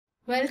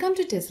Welcome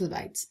to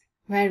Tessellations,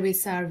 where we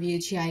serve you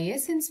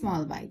GIS in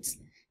small bites.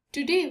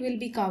 Today we'll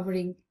be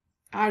covering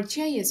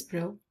ArcGIS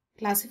Pro,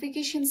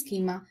 classification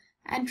schema,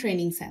 and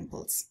training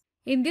samples.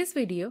 In this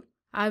video,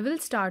 I will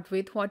start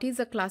with what is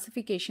a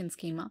classification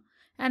schema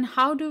and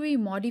how do we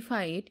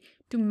modify it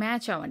to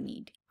match our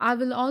need. I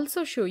will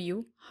also show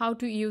you how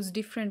to use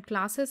different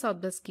classes of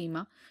the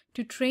schema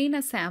to train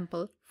a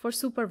sample for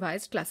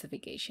supervised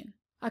classification.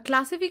 A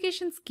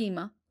classification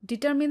schema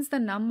determines the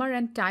number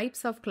and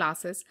types of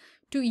classes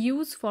to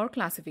use for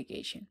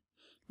classification.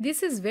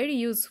 This is very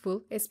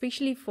useful,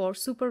 especially for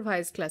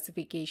supervised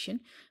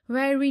classification,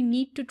 where we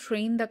need to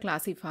train the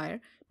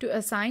classifier to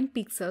assign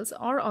pixels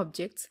or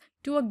objects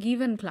to a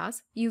given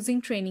class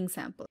using training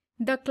sample.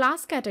 The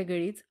class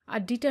categories are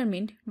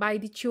determined by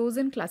the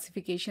chosen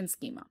classification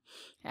schema,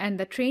 and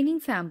the training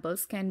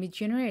samples can be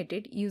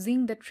generated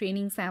using the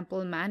Training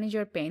Sample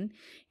Manager pane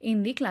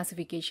in the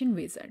classification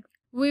wizard.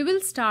 We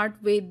will start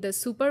with the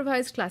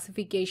supervised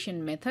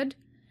classification method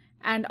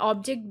and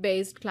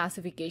object-based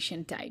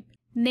classification type.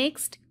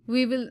 Next,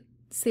 we will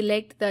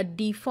select the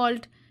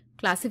default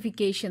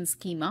classification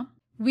schema.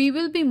 We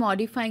will be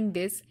modifying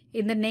this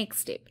in the next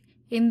step.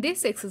 In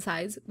this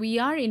exercise, we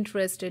are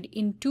interested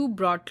in two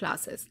broad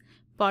classes,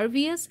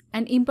 pervious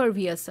and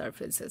impervious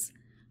surfaces.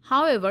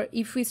 However,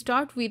 if we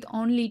start with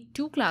only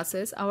two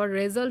classes, our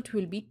result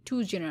will be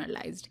too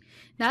generalized.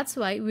 That's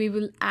why we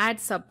will add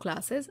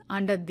subclasses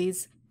under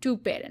these two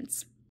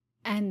parents.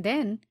 And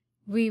then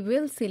we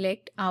will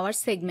select our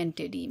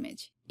segmented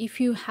image. If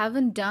you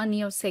haven't done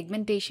your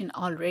segmentation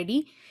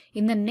already,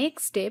 in the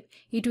next step,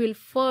 it will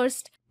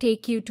first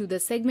take you to the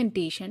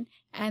segmentation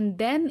and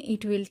then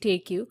it will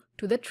take you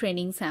to the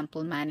Training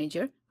Sample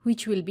Manager,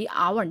 which will be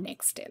our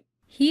next step.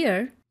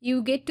 Here,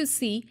 you get to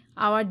see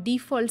our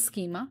default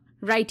schema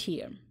right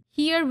here.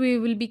 Here we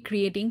will be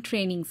creating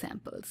training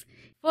samples.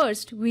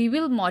 First, we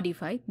will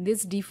modify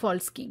this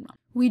default schema.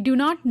 We do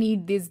not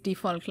need these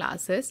default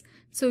classes,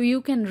 so you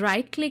can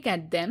right-click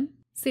at them,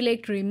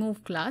 select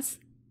Remove Class,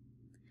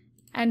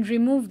 and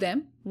remove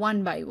them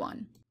one by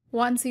one.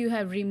 Once you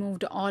have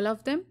removed all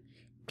of them,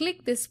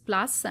 click this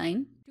plus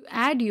sign to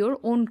add your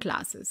own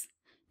classes.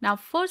 Now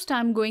first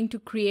I'm going to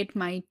create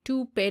my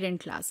two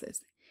parent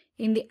classes.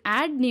 In the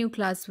Add New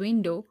Class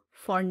window,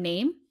 for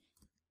name,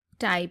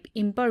 type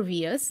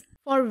impervious.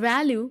 For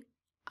value,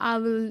 I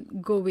will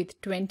go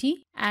with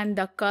 20, and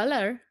the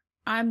color,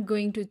 I'm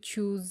going to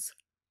choose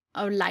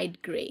a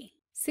light gray.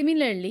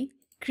 Similarly,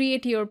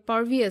 create your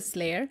pervious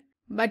layer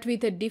but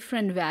with a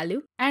different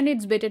value, and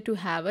it's better to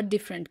have a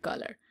different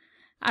color.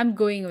 I'm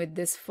going with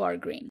this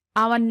foreground.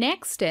 Our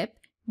next step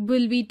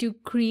will be to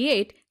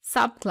create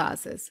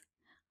subclasses.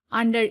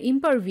 Under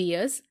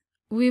impervious,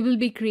 we will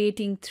be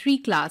creating three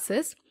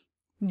classes: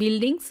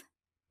 buildings,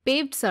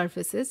 paved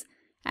surfaces,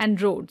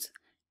 and roads.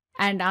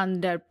 And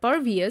under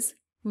pervious,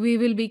 we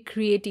will be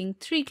creating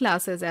three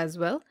classes as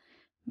well: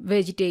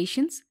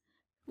 vegetations,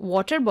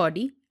 water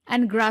body,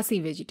 and grassy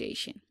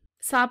vegetation.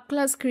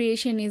 Subclass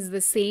creation is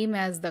the same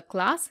as the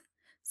class,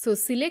 so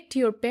select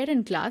your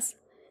parent class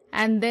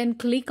and then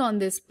click on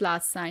this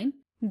plus sign,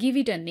 give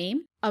it a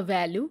name, a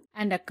value,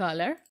 and a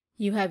color.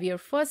 You have your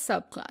first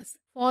subclass.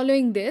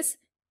 Following this,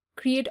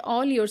 create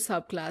all your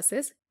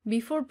subclasses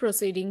before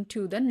proceeding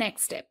to the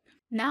next step.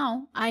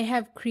 Now I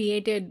have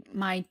created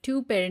my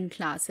two parent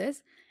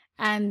classes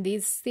and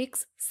these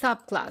 6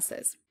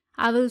 subclasses.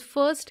 I will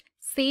first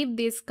save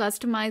this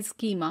customized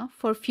schema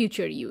for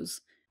future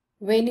use.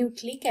 When you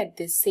click at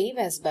this Save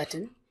As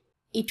button,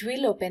 it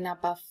will open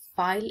up a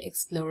File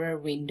Explorer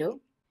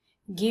window.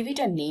 Give it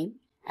a name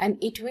and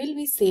it will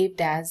be saved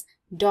as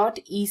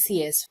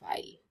 .ecs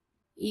file.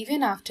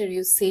 Even after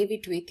you save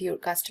it with your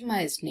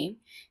customized name,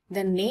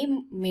 the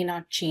name may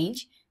not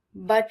change,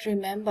 but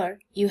remember,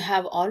 you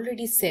have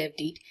already saved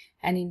it,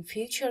 and in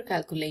future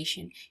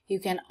calculation,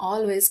 you can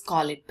always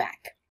call it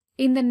back.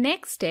 In the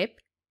next step,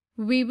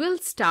 we will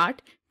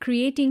start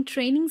creating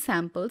training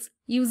samples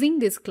using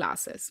these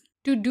classes.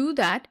 To do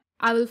that,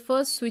 I will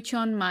first switch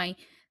on my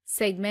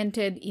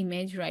segmented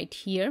image right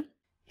here.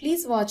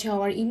 Please watch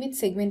our image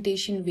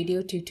segmentation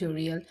video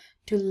tutorial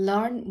to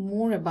learn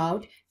more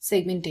about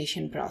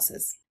segmentation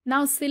process.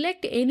 Now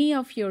select any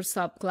of your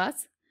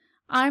subclass.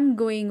 I'm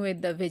going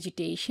with the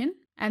vegetation,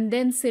 and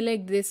then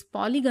select this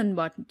polygon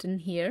button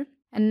here,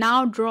 and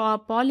now draw a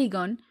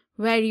polygon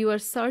where you are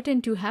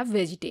certain to have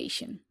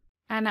vegetation.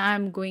 And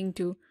I'm going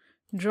to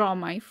draw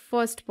my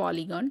first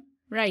polygon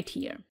right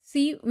here.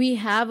 See, we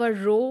have a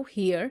row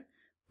here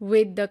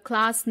with the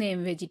class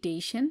name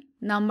vegetation,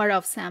 number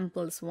of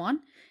samples 1,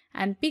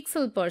 and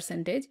pixel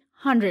percentage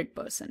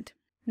 100%.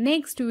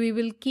 Next, we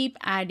will keep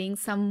adding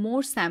some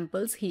more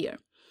samples here.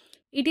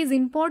 It is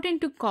important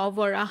to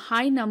cover a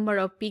high number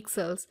of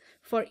pixels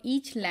for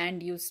each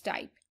land use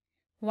type.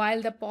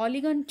 While the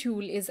polygon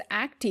tool is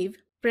active,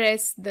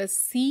 press the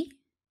C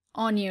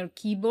on your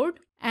keyboard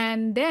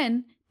and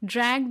then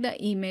drag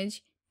the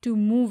image to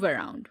move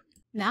around.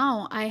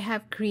 Now I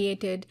have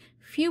created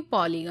few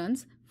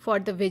polygons for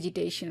the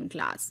vegetation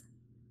class.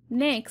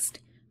 Next,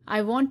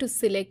 I want to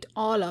select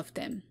all of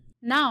them.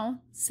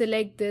 Now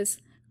select this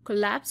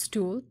collapse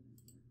tool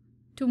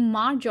to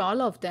merge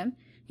all of them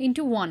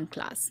into one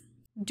class.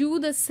 Do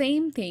the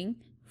same thing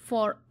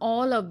for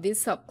all of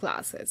these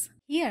subclasses.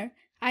 Here,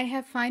 I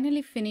have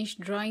finally finished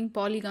drawing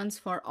polygons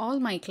for all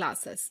my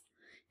classes.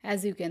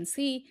 As you can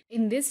see,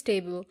 in this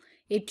table,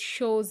 it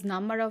shows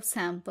number of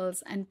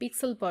samples and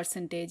pixel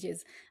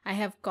percentages I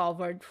have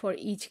covered for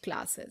each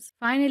classes.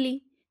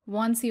 Finally,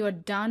 once you are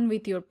done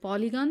with your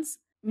polygons,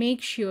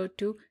 make sure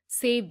to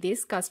save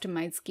this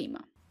customized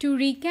schema. To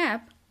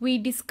recap, we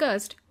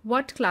discussed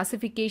what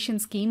classification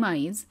schema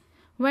is,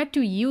 where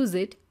to use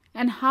it,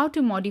 and how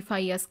to modify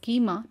a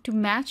schema to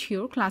match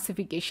your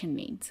classification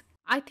needs.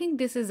 I think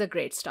this is a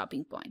great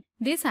stopping point.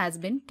 This has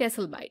been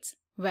Tessellations,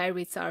 where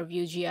we serve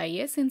you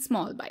GIS in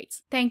small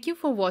bites. Thank you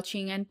for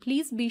watching, and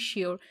please be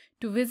sure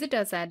to visit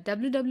us at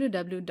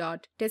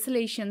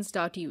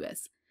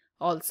www.tessellations.us.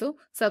 Also,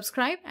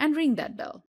 subscribe and ring that bell.